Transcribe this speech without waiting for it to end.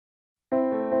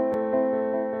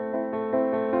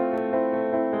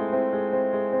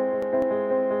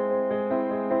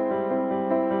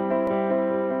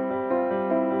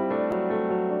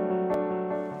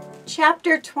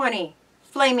Chapter 20,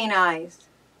 Flaming Eyes.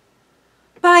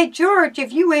 "By George,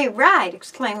 if you ain't right,"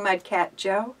 exclaimed Mudcat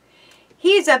Joe.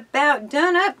 "He's about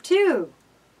done up, too."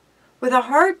 With a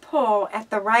hard pull at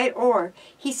the right oar,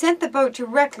 he sent the boat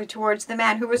directly towards the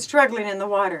man who was struggling in the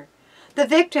water. The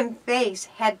victim's face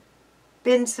had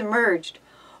been submerged.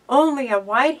 Only a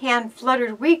white hand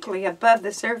fluttered weakly above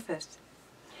the surface.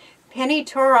 Penny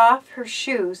tore off her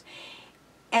shoes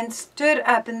and stood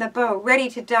up in the boat, ready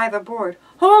to dive aboard.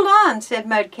 "Hold on," said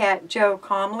Mudcat Joe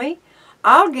calmly.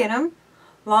 "I'll get him.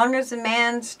 Long as the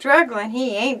man's struggling,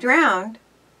 he ain't drowned."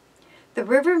 The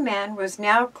riverman was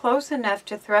now close enough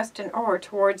to thrust an oar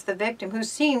towards the victim, who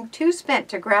seemed too spent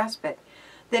to grasp it.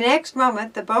 The next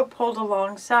moment the boat pulled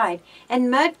alongside, and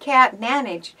Mudcat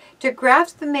managed to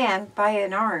grasp the man by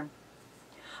an arm.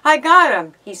 "I got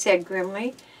him," he said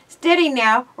grimly. "Steady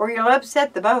now, or you'll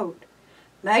upset the boat."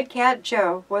 Mudcat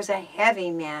Joe was a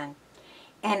heavy man,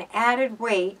 and added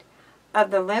weight of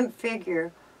the limp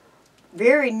figure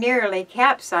very nearly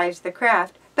capsized the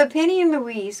craft, but Penny and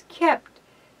Louise kept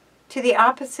to the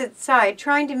opposite side,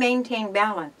 trying to maintain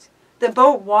balance. The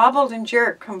boat wobbled and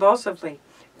jerked convulsively.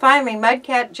 Finally,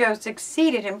 Mudcat Joe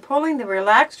succeeded in pulling the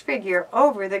relaxed figure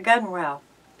over the gunwale.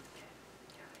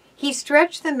 He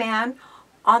stretched the man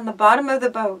on the bottom of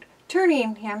the boat,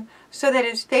 turning him so that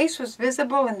his face was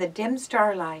visible in the dim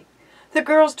starlight. The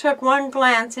girls took one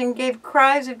glance and gave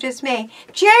cries of dismay.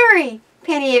 "Jerry!"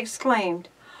 Penny exclaimed.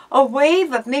 A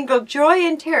wave of mingled joy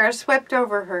and terror swept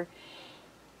over her.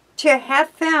 To have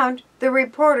found the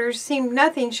reporter seemed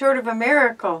nothing short of a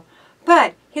miracle,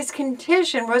 but his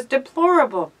condition was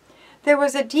deplorable. There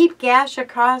was a deep gash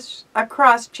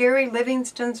across Jerry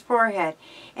Livingston's forehead,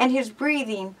 and his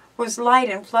breathing was light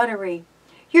and fluttery.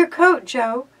 "Your coat,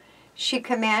 Joe," she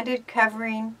commanded,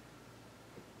 covering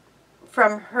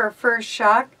from her first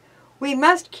shock. "We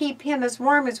must keep him as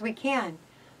warm as we can."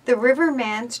 The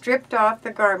riverman stripped off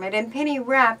the garment, and Penny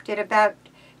wrapped it about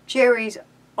Jerry's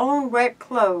own wet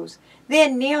clothes.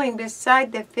 Then, kneeling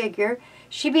beside the figure,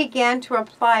 she began to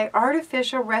apply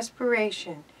artificial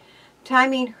respiration,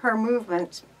 timing her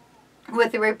movements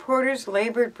with the reporter's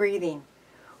labored breathing.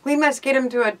 "We must get him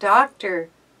to a doctor,"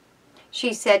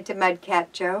 she said to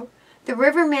Mudcat Joe. The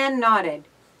riverman nodded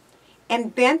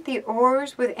and bent the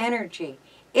oars with energy.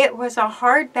 It was a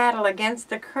hard battle against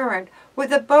the current, with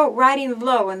the boat riding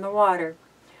low in the water.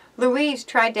 Louise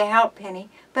tried to help Penny,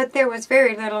 but there was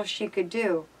very little she could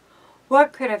do.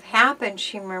 "What could have happened?"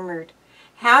 she murmured.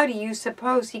 "How do you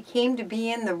suppose he came to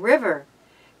be in the river?"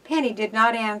 Penny did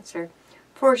not answer,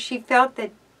 for she felt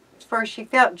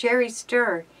Jerry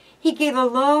stir. He gave a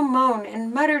low moan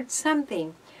and muttered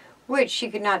something which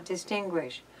she could not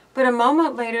distinguish. But a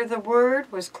moment later the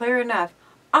word was clear enough.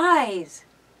 "Eyes!"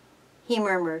 he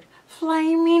murmured.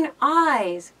 "Flaming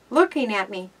eyes! Looking at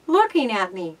me! Looking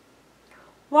at me!"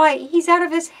 "Why, he's out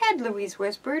of his head," Louise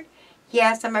whispered.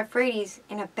 "Yes, I'm afraid he's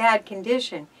in a bad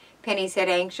condition," Penny said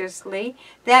anxiously.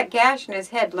 "That gash in his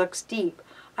head looks deep.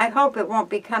 I hope it won't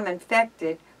become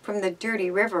infected from the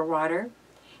dirty river water."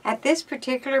 At this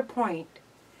particular point,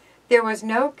 there was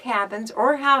no cabins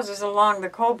or houses along the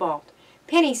Cobalt.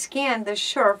 Penny scanned the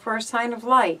shore for a sign of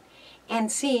light, and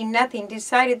seeing nothing,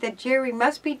 decided that Jerry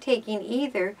must be taken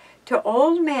either to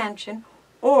Old Mansion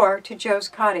or to Joe's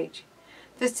cottage.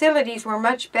 Facilities were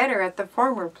much better at the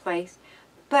former place,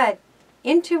 but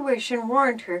intuition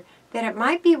warned her that it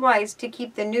might be wise to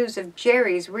keep the news of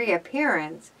Jerry's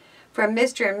reappearance from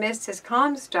Mr. and Mrs.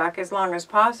 Comstock as long as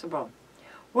possible.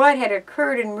 What had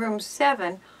occurred in room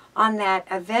 7 on that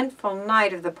eventful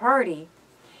night of the party?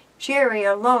 Jerry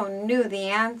alone knew the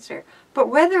answer, but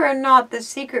whether or not the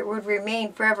secret would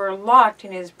remain forever locked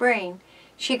in his brain,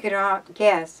 she could not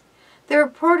guess. The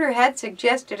reporter had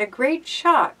suggested a great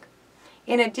shock,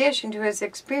 in addition to his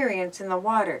experience in the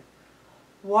water.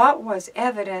 What was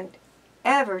evident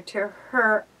ever to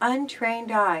her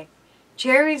untrained eye?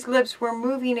 Jerry's lips were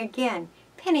moving again.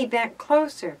 Penny bent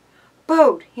closer.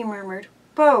 "Boat," he murmured.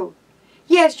 "Boat."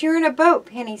 "Yes, you're in a boat,"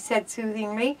 Penny said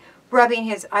soothingly, rubbing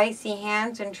his icy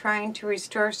hands and trying to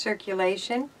restore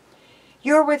circulation.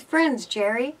 "You're with friends,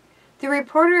 Jerry." The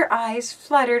reporter's eyes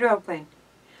fluttered open,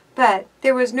 but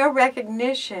there was no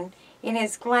recognition in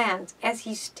his glance as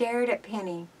he stared at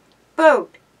Penny.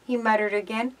 "Boat," he muttered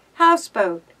again.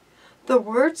 "Houseboat." The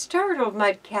word startled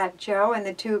Mudcat Joe and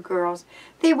the two girls.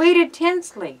 They waited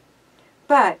tensely,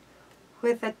 but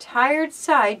with a tired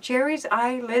sigh, Jerry's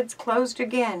eyelids closed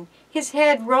again. His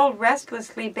head rolled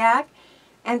restlessly back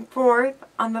and forth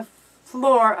on the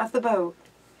floor of the boat.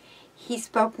 He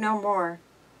spoke no more.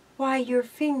 "Why, your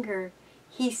finger,"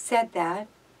 he said that,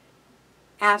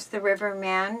 asked the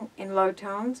riverman in low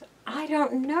tones. "I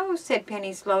don't know," said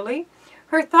Penny slowly.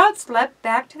 Her thoughts leapt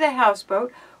back to the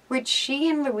houseboat which she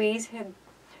and Louise had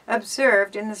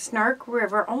observed in the Snark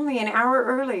River only an hour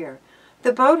earlier.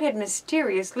 The boat had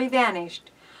mysteriously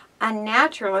vanished. A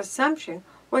natural assumption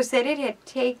was that it had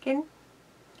taken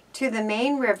to the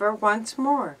main river once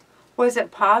more. Was it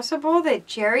possible that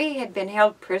Jerry had been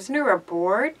held prisoner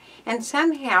aboard and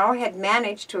somehow had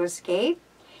managed to escape?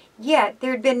 Yet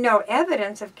there had been no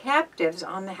evidence of captives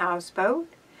on the houseboat.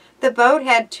 The boat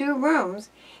had 2 rooms,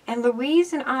 and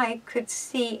Louise and I could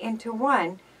see into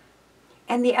one,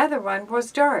 and the other one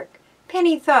was dark.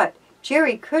 Penny thought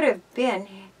Jerry could have been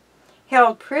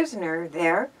held prisoner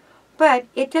there, but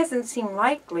it doesn't seem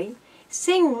likely.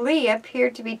 Sing Lee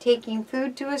appeared to be taking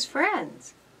food to his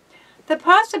friends. The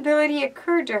possibility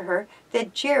occurred to her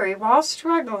that Jerry, while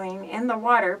struggling in the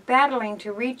water, battling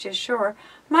to reach ashore,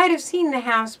 might have seen the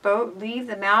houseboat leave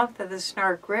the mouth of the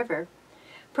Snark River.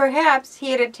 Perhaps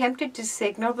he had attempted to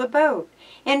signal the boat,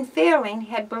 and failing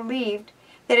had believed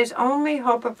that his only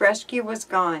hope of rescue was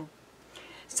gone.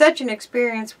 Such an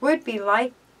experience would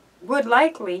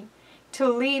likely to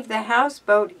leave the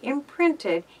houseboat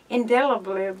imprinted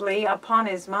indelibly upon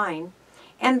his mind,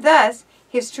 and thus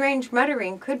his strange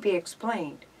muttering could be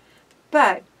explained.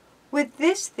 But with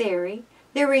this theory,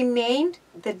 there remained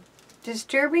the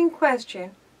disturbing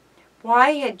question,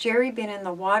 why had Jerry been in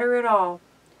the water at all?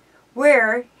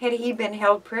 Where had he been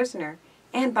held prisoner,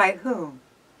 and by whom?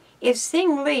 If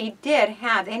Sing Lee did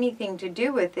have anything to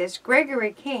do with this,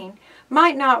 Gregory Kane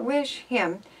might not wish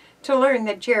him to learn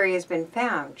that Jerry has been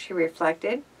found, she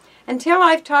reflected. Until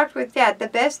I've talked with Dad, the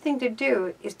best thing to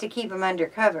do is to keep him under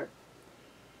cover.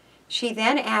 She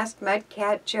then asked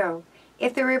Mudcat Joe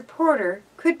if the reporter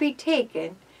could be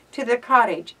taken to the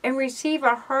cottage and received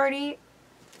a hearty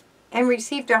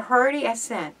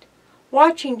assent.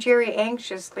 Watching Jerry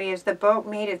anxiously as the boat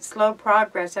made its slow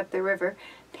progress up the river,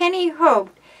 Penny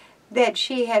hoped that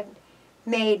she had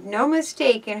made no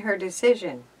mistake in her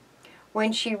decision.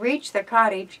 When she reached the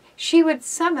cottage, she would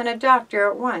summon a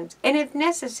doctor at once, and if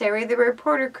necessary, the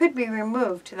reporter could be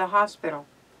removed to the hospital.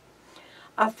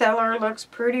 "A feller looks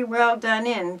pretty well done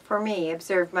in for me,"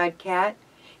 observed Mudcat,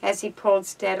 as he pulled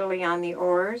steadily on the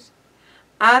oars.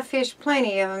 "I've fished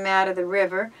plenty of 'em out of the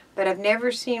river, but I've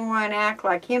never seen one act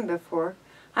like him before."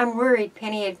 "I'm worried,"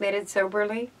 Penny admitted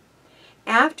soberly.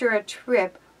 After a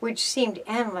trip which seemed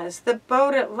endless, the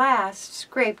boat at last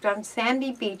scraped on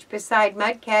sandy beach beside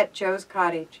Mudcat Joe's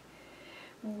cottage.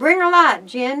 "Bring a light,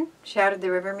 Jen," shouted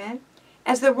the riverman.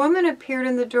 As the woman appeared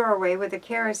in the doorway with a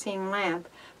kerosene lamp,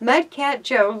 Mudcat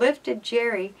Joe lifted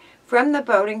Jerry from the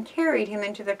boat and carried him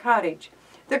into the cottage,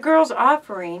 the girls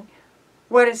offering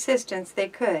what assistance they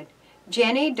could.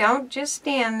 "Jenny, don't just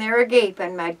stand there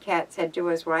a-gapin'," Mudcat said to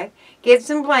his wife. "Get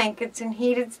some blankets and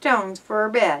heated stones for her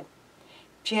bed."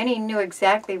 Jenny knew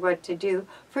exactly what to do,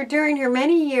 for during her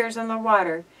many years on the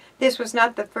water, this was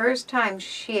not the first time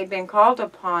she had been called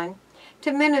upon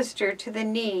to minister to the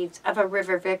needs of a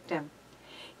river victim.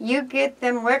 "You get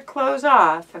them wet clothes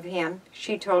off of him,"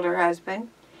 she told her husband.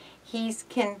 "He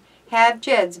can have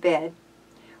Jed's bed."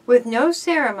 With no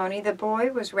ceremony, the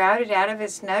boy was routed out of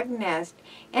his snug nest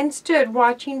and stood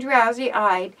watching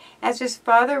drowsy-eyed as his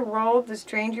father rolled the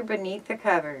stranger beneath the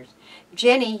covers.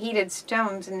 Jenny heated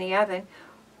stones in the oven,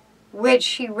 which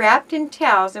she wrapped in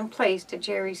towels and placed at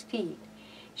Jerry's feet.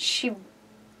 She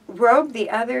robbed the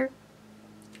other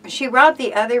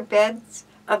beds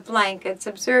of blankets,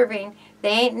 observing, "They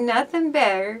ain't nothing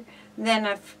better than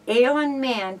a ailin'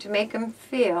 man to make 'em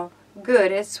feel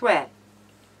good as sweat."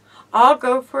 "I'll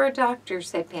go for a doctor,"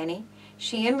 said Penny.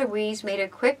 She and Louise made a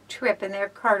quick trip in their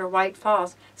car to White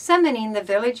Falls, summoning the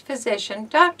village physician,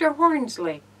 Dr.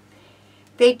 Hornsley.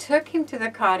 They took him to the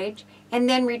cottage and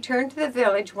then returned to the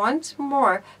village once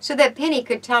more so that Penny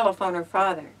could telephone her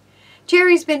father.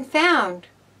 "Jerry's been found?"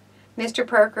 Mr.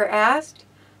 Parker asked,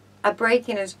 a break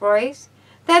in his voice.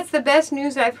 "That's the best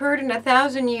news I've heard in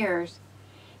 1,000 years.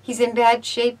 "He's in bad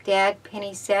shape, Dad,"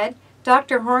 Penny said.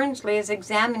 "Dr. Hornsley is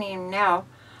examining him now.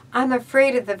 I'm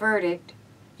afraid of the verdict."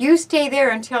 "You stay there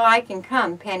until I can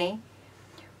come, Penny.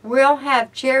 We'll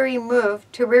have Jerry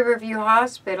moved to Riverview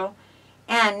Hospital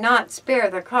and not spare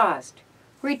the cost."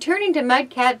 Returning to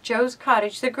Mudcat Joe's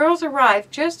cottage, the girls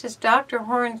arrived just as Dr.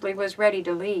 Hornsley was ready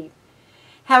to leave.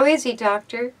 "How is he,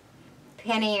 Doctor?"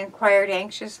 Penny inquired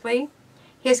anxiously.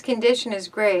 "His condition is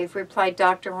grave," replied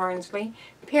Dr. Hornsley,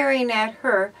 peering at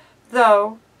her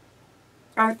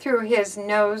through his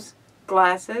nose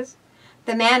glasses.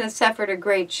 "The man has suffered a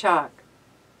great shock."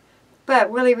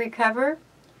 "But will he recover?"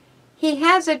 "He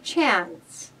has a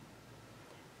chance,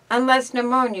 unless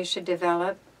pneumonia should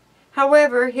develop.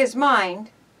 However, his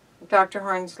mind," Dr.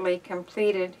 Hornsley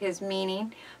completed his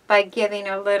meaning, by giving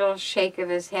a little shake of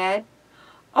his head.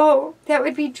 "Oh, that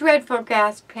would be dreadful,"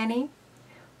 gasped Penny.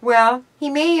 "Well, he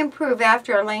may improve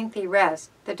after a lengthy rest,"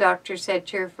 the doctor said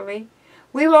cheerfully.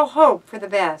 "We will hope for the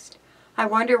best. I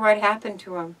wonder what happened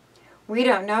to him." "We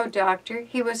don't know, Doctor.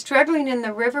 He was struggling in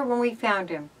the river when we found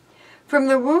him. From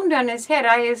the wound on his head,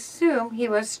 I assume he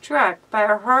was struck by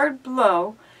a hard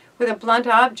blow with a blunt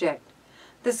object.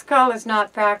 The skull is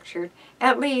not fractured.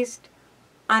 At least,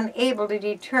 I'm able to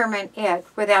determine it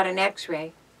without an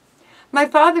X-ray." "My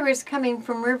father is coming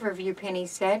from Riverview," Penny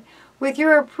said. "With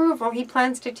your approval, he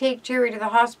plans to take Jerry to the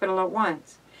hospital at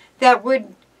once." "That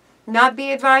would not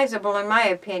be advisable, in my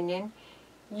opinion.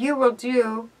 You will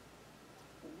do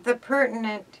the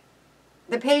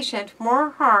patient more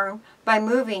harm by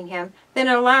moving him than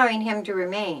allowing him to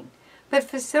remain. But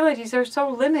facilities are so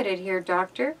limited here,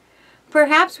 Doctor."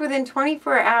 "Perhaps within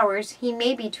 24 hours he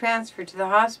may be transferred to the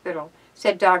hospital,"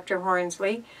 said Dr.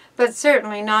 Hornsley, "but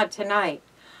certainly not tonight.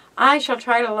 I shall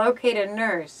try to locate a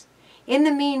nurse. In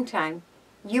the meantime,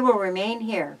 you will remain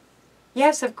here."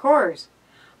 "Yes, of course.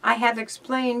 I have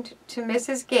explained to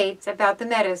Mrs. Gates about the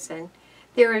medicine.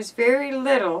 There is very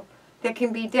little that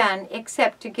can be done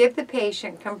except to give the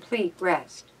patient complete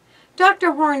rest."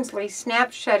 Dr. Hornsley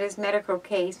snapped shut his medical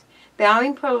case,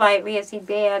 bowing politely as he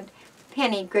bade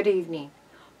Penny good evening.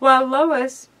 While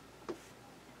Lois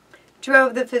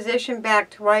drove the physician back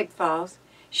to White Falls,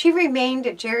 she remained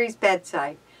at Jerry's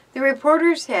bedside. The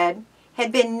reporter's head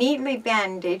had been neatly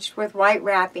bandaged with white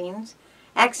wrappings,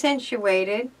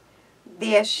 accentuated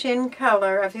the ashen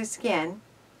color of his skin.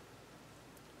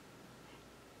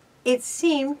 It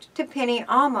seemed to Penny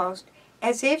almost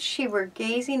as if she were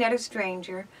gazing at a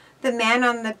stranger. The man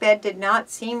on the bed did not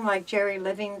seem like Jerry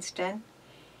Livingston.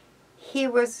 He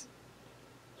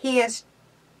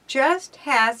just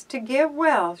has to get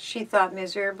well, she thought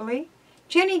miserably.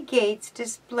 Jenny Gates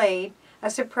displayed a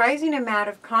surprising amount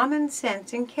of common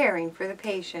sense in caring for the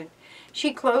patient.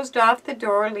 She closed off the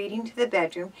door leading to the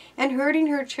bedroom, and herding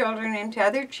her children into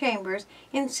other chambers,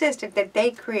 insisted that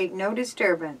they create no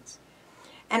disturbance.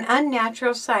 An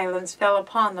unnatural silence fell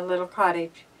upon the little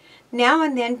cottage. Now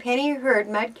and then Penny heard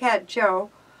Mudcat Joe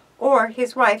or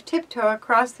his wife tiptoe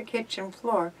across the kitchen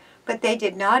floor, but they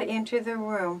did not enter the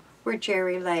room where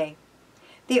Jerry lay.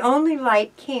 The only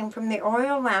light came from the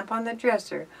oil lamp on the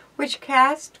dresser, which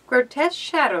cast grotesque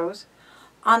shadows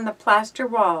on the plaster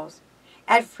walls.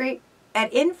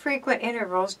 At infrequent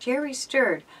intervals Jerry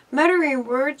stirred, muttering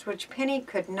words which Penny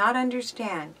could not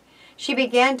understand. She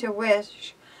began to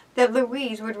wish that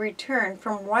Louise would return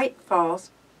from White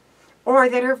Falls, or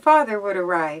that her father would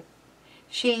arrive.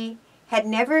 She had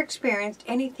never experienced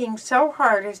anything so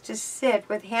hard as to sit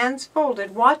with hands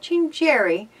folded, watching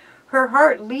Jerry, her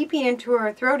heart leaping into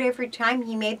her throat every time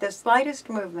he made the slightest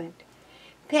movement.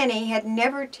 Penny had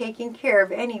never taken care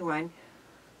of anyone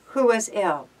who was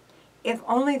ill. If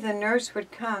only the nurse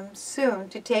would come soon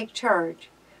to take charge.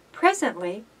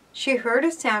 Presently, she heard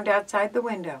a sound outside the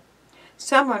window.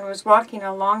 Someone was walking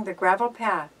along the gravel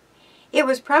path. It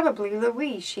was probably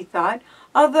Louise, she thought,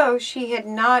 although she had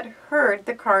not heard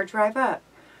the car drive up.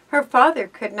 Her father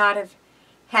could not have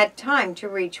had time to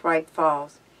reach White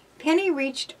Falls. Penny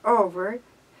reached over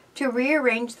to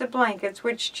rearrange the blankets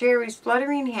which Jerry's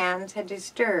fluttering hands had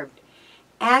disturbed.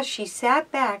 As she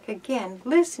sat back again,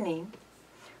 listening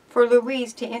for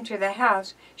Louise to enter the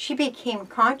house, she became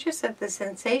conscious of the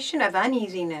sensation of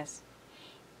uneasiness.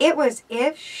 It was as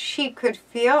if she could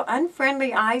feel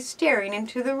unfriendly eyes staring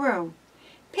into the room.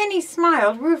 Penny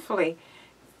smiled ruefully,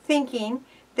 thinking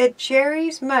that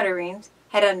Jerry's mutterings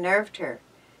had unnerved her.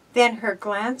 Then her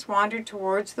glance wandered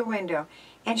towards the window,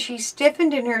 and she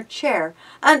stiffened in her chair.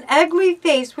 An ugly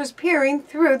face was peering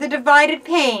through the divided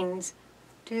panes.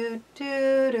 Do,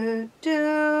 do, do,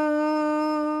 do.